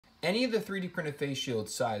Any of the 3D printed face shield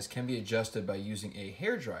size can be adjusted by using a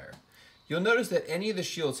hairdryer. You'll notice that any of the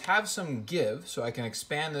shields have some give, so I can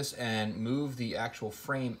expand this and move the actual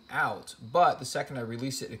frame out, but the second I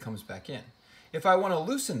release it, it comes back in. If I want to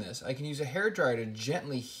loosen this, I can use a hairdryer to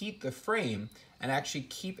gently heat the frame and actually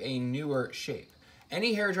keep a newer shape.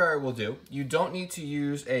 Any hairdryer will do. You don't need to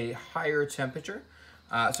use a higher temperature.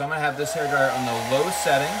 So I'm going to have this hairdryer on the low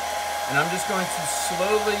setting, and I'm just going to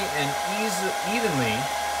slowly and evenly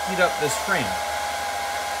heat up this frame.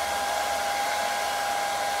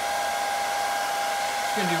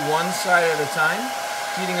 Just going to do one side at a time,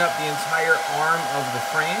 heating up the entire arm of the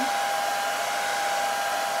frame.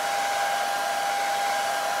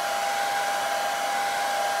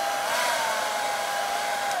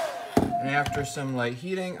 And after some light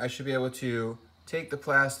heating, I should be able to take the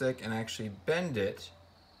plastic and actually bend it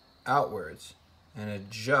outwards and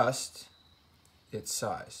adjust its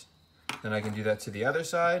size. Then I can do that to the other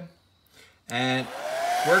side and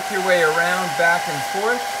work your way around back and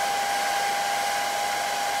forth.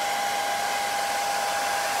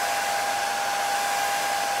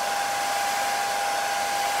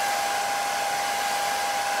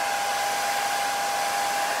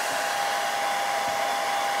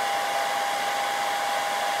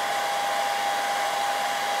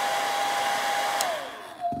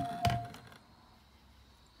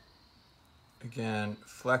 Again,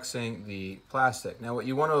 flexing the plastic. Now what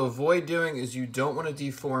you want to avoid doing is you don't want to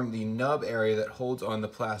deform the nub area that holds on the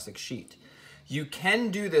plastic sheet. You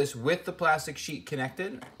can do this with the plastic sheet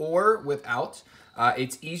connected or without.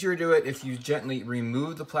 It's easier to do it if you gently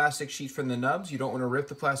remove the plastic sheet from the nubs. You don't want to rip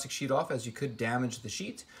the plastic sheet off as you could damage the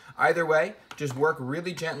sheet. Either way, just work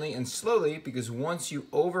really gently and slowly, because once you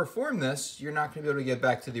overform this, you're not going to be able to get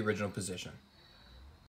back to the original position.